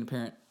great being a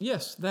parent.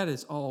 Yes, that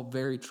is all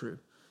very true.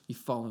 You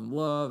fall in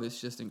love,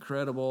 it's just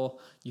incredible.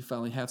 You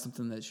finally have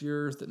something that's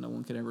yours that no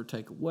one can ever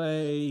take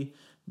away.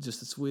 Just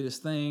the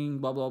sweetest thing,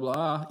 blah, blah,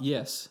 blah.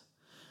 Yes.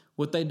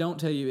 What they don't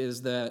tell you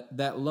is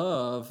that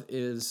love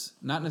is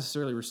not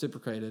necessarily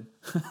reciprocated.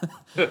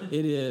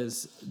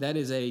 That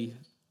is a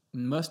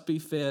must be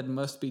fed,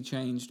 must be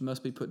changed,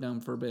 must be put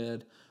down for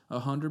bed,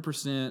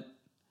 100%.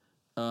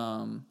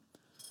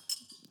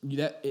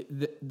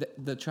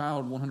 The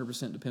child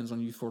 100% depends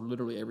on you for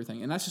literally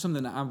everything, and that's just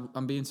something that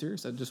I'm being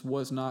serious. I just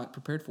was not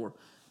prepared for.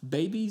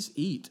 Babies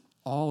eat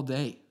all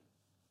day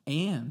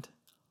and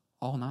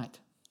all night.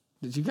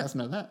 Did you guys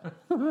know that?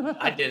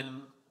 I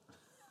didn't.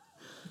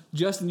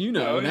 Justin, you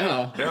know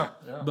now. Yeah.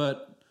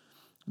 But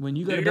when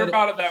you go to You're bed,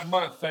 about at that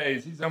month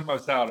phase. He's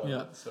almost out of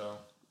it. So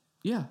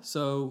yeah.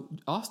 So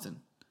Austin,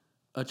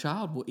 a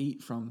child will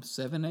eat from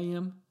 7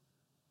 a.m.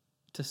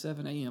 to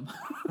 7 a.m.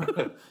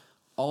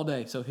 all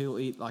day. So he'll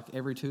eat like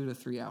every 2 to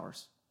 3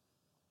 hours.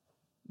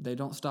 They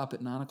don't stop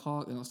at 9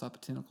 o'clock. They don't stop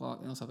at 10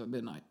 o'clock. They don't stop at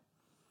midnight.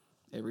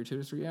 Every 2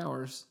 to 3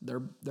 hours, their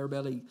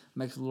belly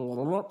makes a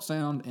little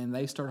sound, and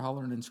they start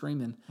hollering and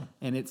screaming,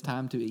 and it's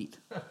time to eat.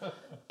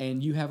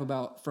 And you have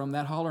from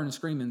that hollering and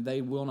screaming,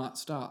 they will not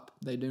stop.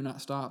 They do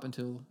not stop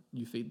until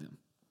you feed them.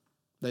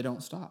 They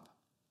don't stop.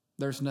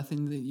 There's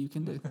nothing that you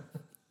can do.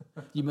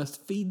 You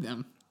must feed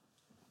them.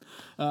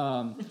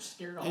 I'm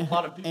scared of a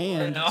lot of people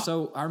right now.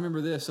 So I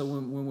remember this. So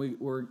when we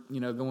were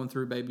going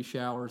through baby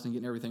showers and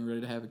getting everything ready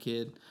to have a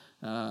kid,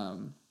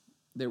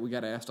 there we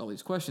got asked all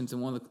these questions, and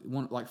one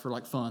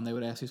for fun, they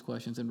would ask these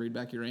questions and read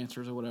back your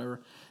answers or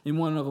whatever. And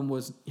one of them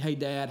was, "Hey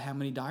Dad, how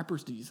many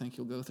diapers do you think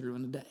you'll go through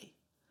in a day?"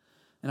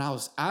 And I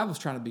was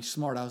trying to be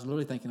smart. I was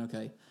literally thinking,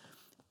 okay,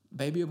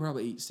 baby will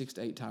probably eat 6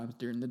 to 8 times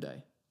during the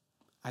day.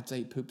 I'd say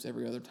he poops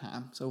every other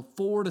time, so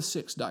 4 to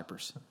 6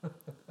 diapers.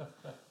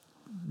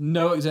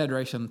 No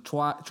exaggeration.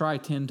 Try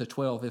 10 to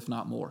 12, if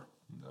not more.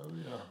 Oh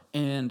yeah.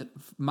 And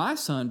my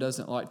son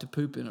doesn't like to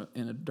poop in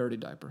a dirty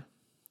diaper.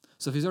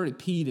 So if he's already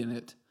peed in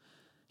it,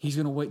 he's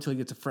going to wait till he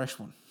gets a fresh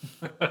one.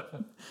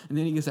 And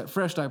then he gets that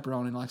fresh diaper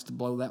on and likes to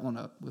blow that one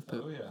up with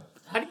poop. Oh yeah.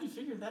 How do you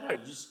figure that out?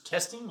 You just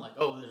testing? Like,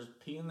 oh, there's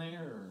pee in there?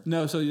 Or?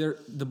 No, so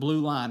the blue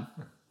line.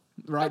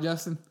 Right,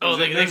 Justin? Oh,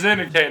 there's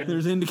indicators.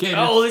 There's indicators.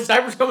 Oh, these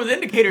diapers come with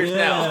indicators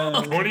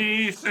now.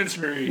 20th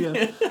century.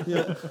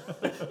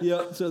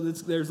 Yeah. So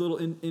there's little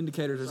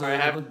indicators. I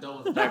haven't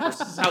dealt with diapers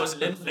since I was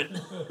an infant.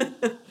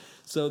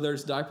 So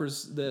there's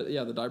diapers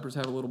the diapers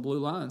have a little blue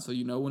line, so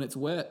you know when it's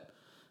wet.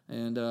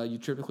 And you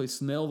typically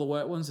smell the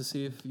wet ones to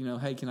see if,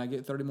 hey, can I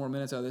get 30 more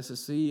minutes out of this to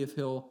see if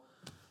he'll...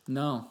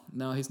 No,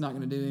 he's not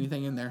going to do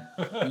anything in there.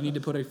 You need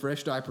to put a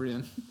fresh diaper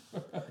in.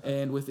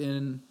 And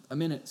within a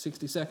minute,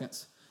 60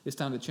 seconds, it's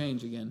time to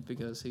change again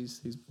because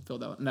he's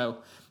filled out. No,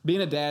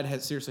 being a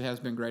dad seriously has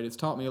been great. It's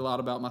taught me a lot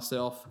about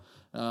myself.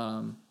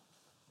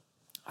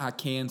 I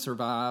can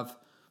survive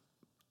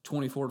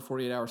 24 to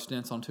 48 hour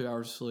stints on 2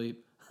 hours of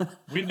sleep.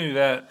 We knew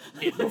that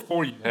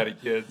before you had a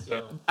kid.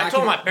 So I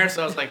told my parents,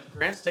 I was like,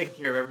 Grant's taking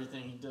care of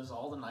everything. He does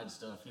all the night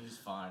stuff. He's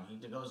fine. He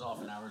goes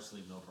off an hour of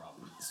sleep, no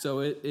problem.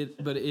 So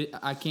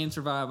I can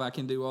survive. I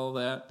can do all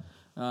that.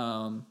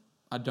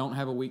 I don't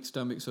have a weak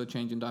stomach, so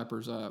changing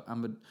diapers.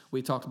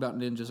 We talked about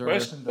ninjas earlier.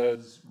 Question: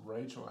 does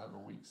Rachel have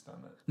a weak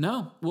stomach?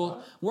 No.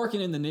 Well,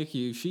 working in the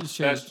NICU,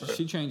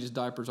 she changes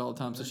diapers all the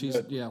time. So we're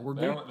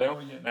good. They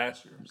only get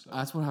nastier. So.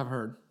 That's what I've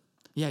heard.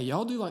 Yeah,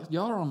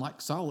 y'all are on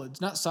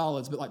solids, not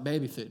solids, but like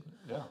baby food.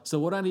 Yeah. So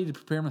what I need to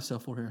prepare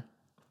myself for here?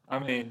 I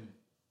mean,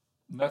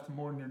 nothing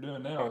more than you're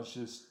doing now. It's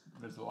just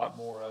there's a lot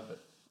more of it.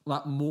 A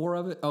lot more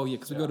of it? Oh yeah,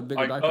 because we go to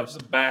bigger diapers.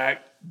 Up the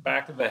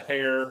back of the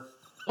hair.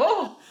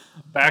 Oh,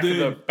 back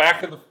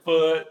of the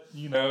foot.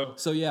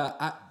 So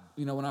yeah,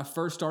 when I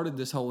first started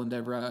this whole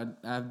endeavor,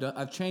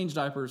 I've changed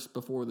diapers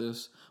before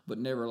this, but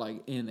never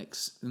like in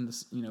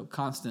this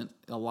constant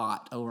a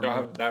lot over. Do I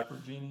have a diaper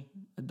genie?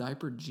 A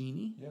diaper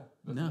genie? Yeah,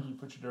 the thing you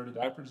put your dirty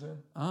diapers in.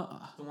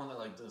 The one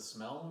that does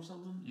smell or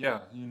something? Yeah,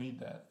 you need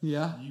that.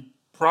 Yeah, you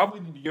probably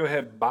need to go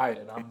ahead and buy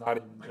it. I'm not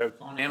even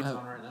joking. On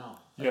Amazon right now.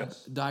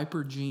 Yes,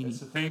 diaper genie. It's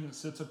the thing that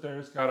sits up there.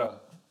 It's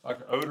got an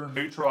odor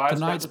neutralizer.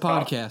 Tonight's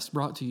podcast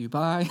brought to you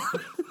by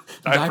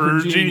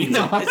Diaper Genie.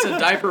 No, it's a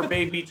diaper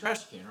baby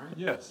trash can, right?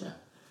 Yes. Yeah.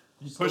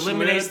 You push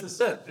eliminates the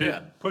scent.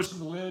 Yeah. Push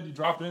the lid, you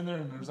drop it in there,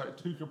 and there's like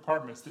 2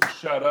 compartments that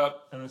shut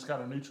up, and it's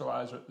got a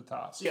neutralizer at the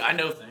top. See, I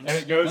know things. And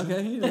it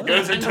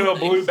goes into a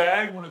blue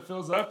bag. When it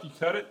fills up, you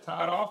cut it,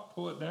 tie it off,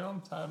 pull it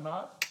down, tie a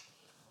knot.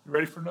 You're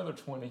ready for another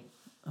 20.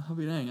 I'll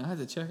be dang. I had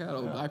to check out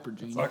old Diaper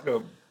Genie. It's like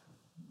a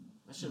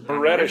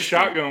Beretta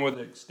shotgun with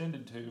an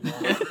extended tube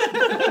on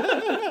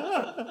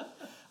it.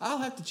 I'll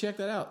have to check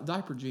that out.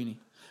 Diaper Genie.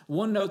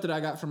 One note that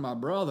I got from my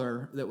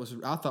brother that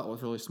I thought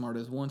was really smart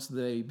is once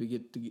they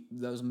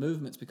those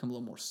movements become a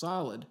little more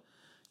solid,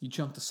 you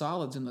chunk the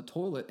solids in the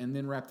toilet and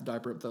then wrap the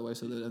diaper up that way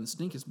so that it doesn't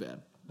stink as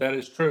bad. That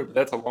is true, but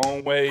that's a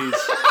long ways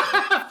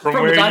from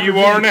where you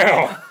are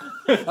now.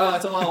 Oh,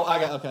 that's a long. I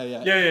got okay,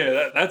 yeah.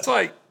 Yeah. That's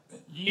like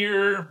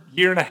year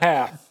and a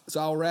half. So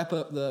I'll wrap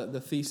up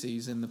the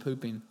feces and the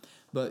pooping,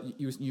 but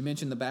you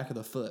mentioned the back of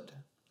the foot.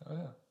 Oh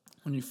yeah.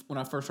 When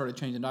I first started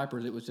changing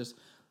diapers, it was just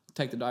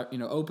take the diaper,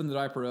 open the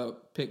diaper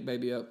up, pick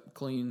baby up,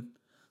 clean,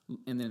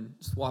 and then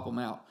swap them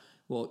out.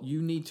 Well,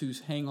 you need to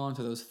hang on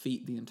to those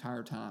feet the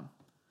entire time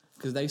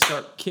because they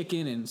start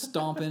kicking and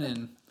stomping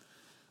and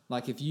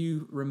like if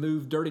you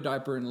remove dirty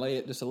diaper and lay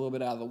it just a little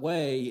bit out of the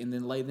way and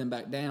then lay them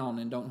back down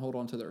and don't hold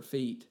on to their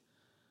feet,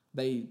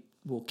 they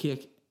will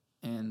kick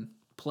and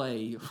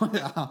play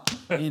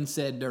in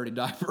said dirty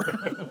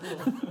diaper.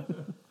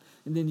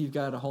 And then you've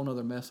got a whole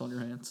nother mess on your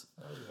hands.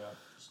 Oh yeah.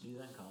 Just do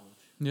that in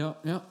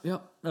college.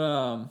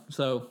 Yep.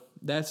 So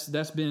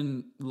that's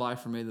been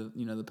life for me.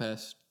 The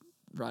past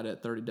right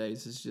at 30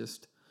 days is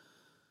just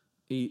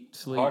eat,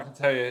 sleep. All I can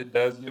tell you, it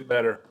does get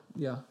better.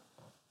 Yeah.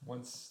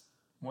 Once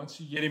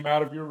you get him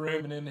out of your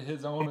room and into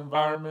his own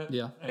environment,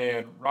 Yeah.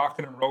 and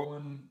rocking and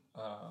rolling,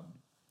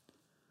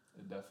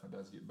 it definitely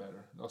does get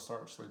better. They'll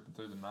start sleeping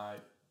through the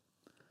night.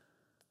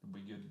 You'll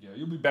be good to go.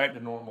 You'll be back to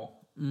normal.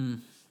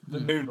 The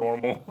new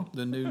normal.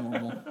 The new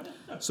normal.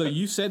 So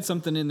you said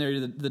something in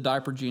there, the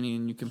diaper genie,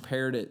 and you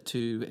compared it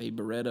to a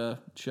Beretta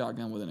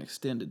shotgun with an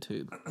extended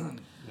tube.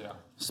 Yeah.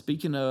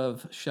 Speaking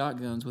of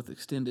shotguns with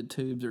extended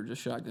tubes or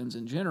just shotguns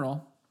in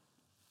general.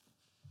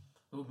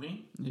 Who,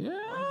 me? Yeah.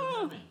 What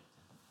do you mean?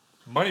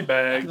 Money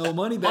bags. No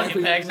money bags.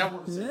 Money bags, I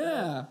want to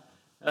say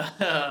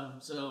Yeah.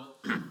 So,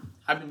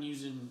 I've been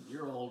using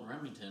your old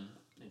Remington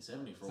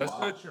 870 for a That's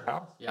while. not at your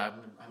house. Yeah,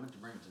 I meant to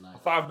bring it tonight.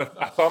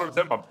 I thought it was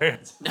at my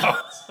parents'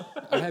 house.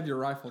 I have your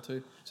rifle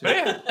too.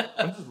 Man,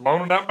 I'm just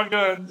loaning out my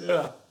guns.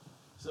 Yeah.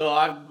 So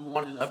I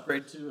wanted to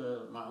upgrade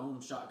to my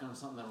own shotgun,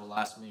 something that will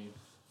last me.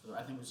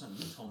 I think it was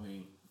something you told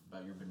me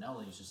about your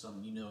Benelli. It's just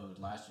something it would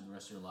last you the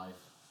rest of your life,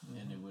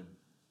 and it would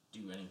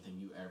do anything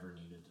you ever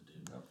needed to do.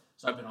 Yep.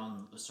 So I've been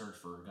on the search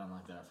for a gun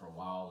like that for a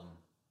while,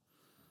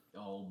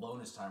 and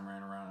bonus time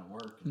ran around at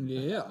work. And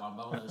Yeah. my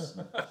bonus.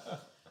 And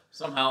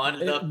somehow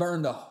ended It up.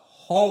 burned a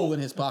hole in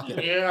his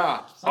pocket.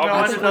 Yeah. I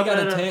Somehow think,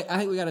 ended up in I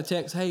think we got a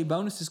text. Hey,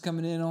 bonus is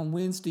coming in on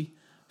Wednesday.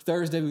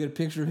 Thursday, we got a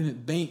picture of him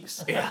at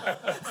Binks.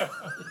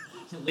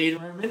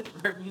 leading right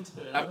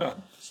into it. I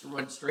just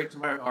went straight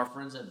to our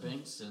friends at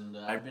Binks, and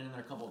I've been in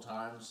there a couple of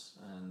times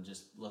and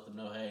just let them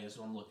know, hey, this is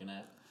what I'm looking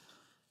at.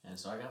 And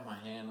so I got my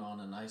hand on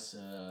a nice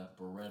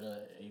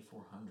Beretta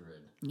A400.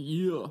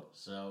 Yeah.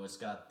 So it's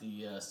got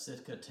the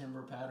Sitka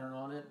timber pattern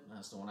on it.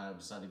 That's the one I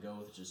decided to go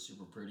with. It's just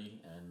super pretty.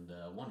 And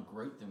one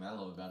great thing that I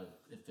love about it,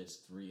 it fits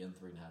 3 and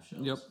 3.5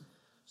 shells. Yep.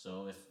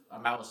 So if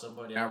I'm out with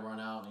somebody, I run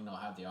out,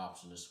 I have the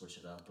option to switch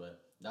it up.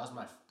 But that's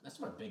my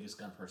biggest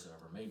gun purchase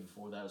I've ever made.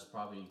 Before that was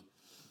probably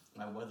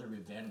my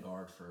Weatherby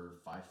Vanguard for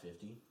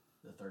 $550,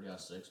 the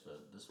 30-06,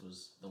 but this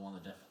was the one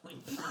that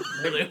definitely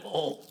really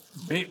old.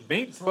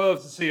 Binks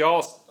loves to see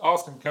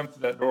Austin come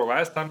through that door.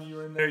 Last time you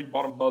were in there, you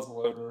bought a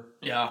muzzleloader.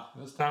 Yeah.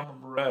 This time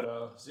a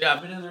Beretta. So yeah,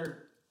 I've been in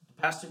there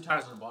the past 2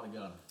 times and I bought a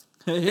gun.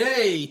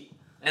 Hey.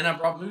 And I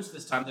brought Moose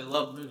this time. They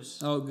love Moose.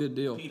 Oh, good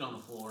deal. Peed on the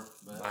floor,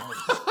 but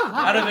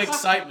out of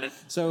excitement.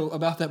 So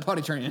about that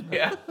potty training.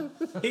 Yeah,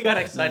 he got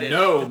excited.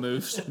 No,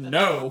 Moose.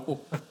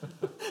 No.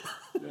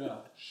 Yeah.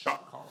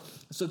 Shot collar.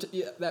 So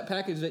that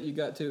package that you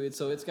got too,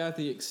 it's got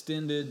the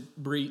extended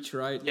breech,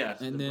 right? Yeah,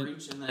 and the then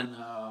breech, and then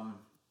I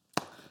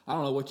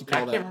don't know what you I call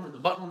can't that. remember the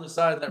button on the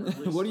side that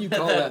releases. What do you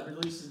call that?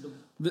 Releases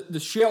The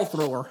shell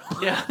thrower,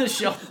 the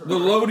shelf. the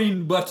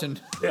loading button.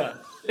 Yeah.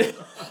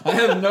 I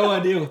have no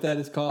idea what that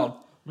is called.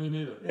 Me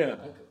neither. Yeah.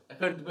 I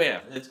couldn't. But yeah,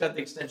 it's got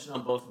the extension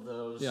on both of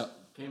those. Yeah.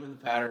 Came in the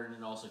pattern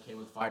and also came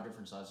with 5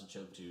 different sizes of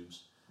choke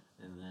tubes,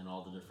 and then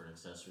all the different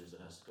accessories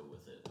that has to go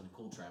with it, and a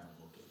cool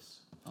travel case.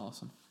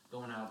 Awesome.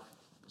 Going out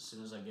as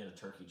soon as I get a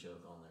turkey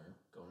choke on there,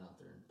 going out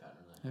there and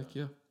patterning that. Heck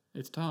gun. yeah.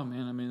 It's time,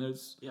 man. I mean,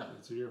 It's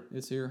here.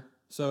 it's here.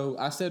 So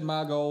I said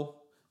my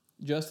goal.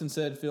 Justin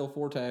said fill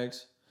 4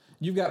 tags.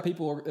 You've got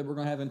people that we're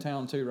going to have in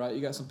town too, right?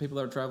 You got some people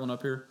that are traveling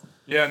up here.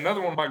 Yeah,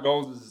 another one of my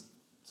goals is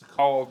to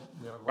call,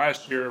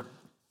 last year,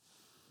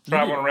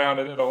 traveling around,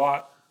 I did a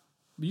lot.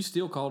 You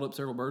still called up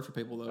several birds for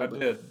people though. I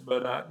did,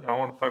 but I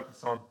want to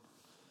focus on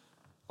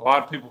a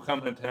lot of people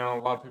coming in town.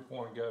 A lot of people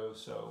want to go,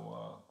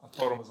 so I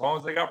told them as long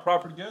as they got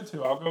property to go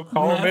to, I'll go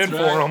call them in for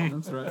them.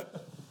 That's right.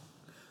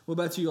 What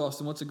about you,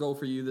 Austin? What's the goal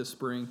for you this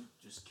spring?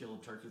 Just kill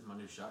a turkey with my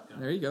new shotgun.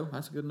 There you go.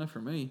 That's good enough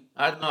for me.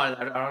 I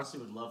honestly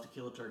would love to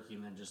kill a turkey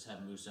and then just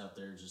have Moose out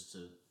there just to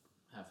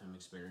have him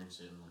experience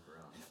it and look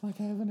around. It's like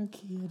having a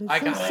kid. I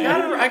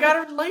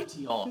got to relate to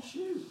y'all.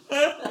 Shoot.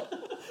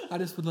 I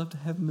just would love to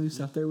have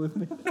Moose out there with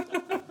me.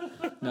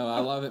 No, I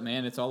love it,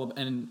 man. It's all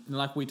and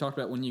like we talked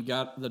about when you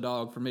got the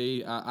dog. For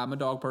me, I'm a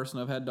dog person.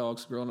 I've had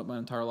dogs growing up my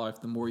entire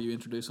life. The more you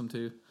introduce them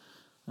to,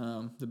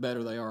 the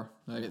better they are.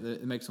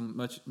 It makes them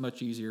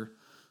much easier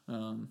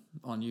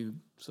on you.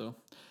 So,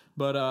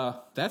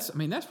 but that's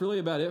really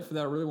about it for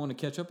that. I really want to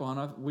catch up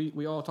on.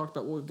 We all talked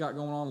about what we've got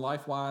going on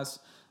life wise.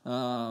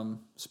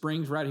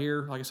 Spring's right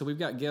here. Like I said, we've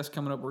got guests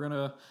coming up. We're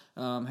gonna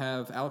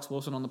have Alex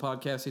Wilson on the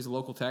podcast. He's a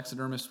local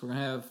taxidermist. We're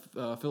gonna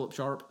have Philip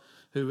Sharp,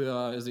 who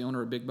is the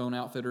owner of Big Bone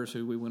Outfitters,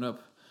 who we went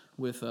up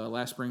with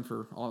last spring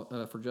for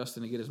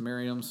Justin to get his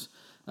Merriams.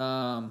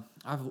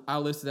 I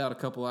listed out a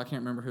couple. I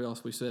can't remember who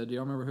else we said. Do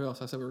y'all remember who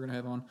else I said we were going to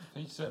have on? I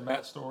think you said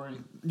Matt Story.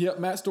 Yep,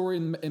 Matt Story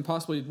and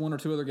possibly one or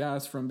two other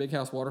guys from Big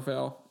House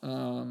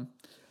Waterfowl.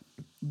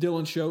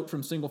 Dylan Schote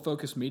from Single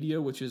Focus Media,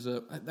 which is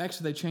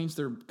actually they changed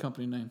their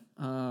company name.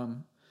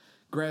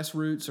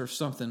 Grassroots or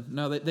something.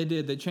 No, they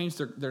did. They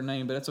changed their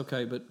name, but that's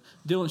okay. But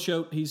Dylan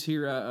Schote, he's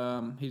here.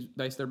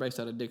 They're based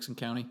out of Dixon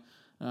County.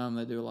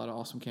 They do a lot of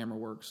awesome camera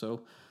work.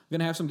 So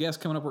gonna have some guests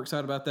coming up. We're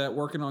excited about that.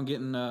 Working on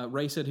getting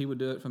Ray said he would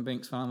do it from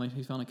Binks finally.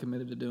 He's finally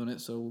committed to doing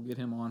it, so we'll get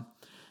him on.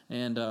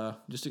 And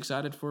just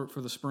excited for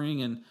the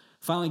spring and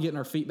finally getting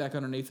our feet back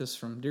underneath us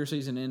from deer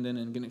season ending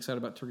and getting excited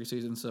about turkey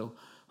season. So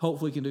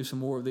hopefully we can do some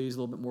more of these a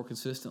little bit more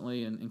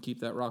consistently and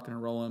keep that rocking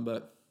and rolling.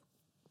 But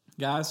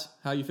guys,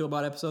 how you feel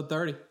about episode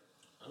 30?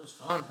 That was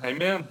fun.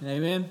 Amen.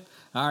 Amen.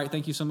 All right,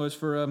 thank you so much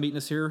for meeting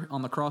us here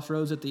on the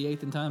Crossroads at the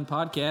 8th and Time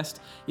podcast.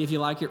 If you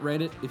like it,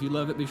 rate it. If you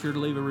love it, be sure to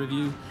leave a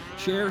review,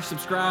 share,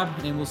 subscribe,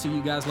 and we'll see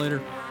you guys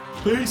later.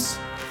 Peace.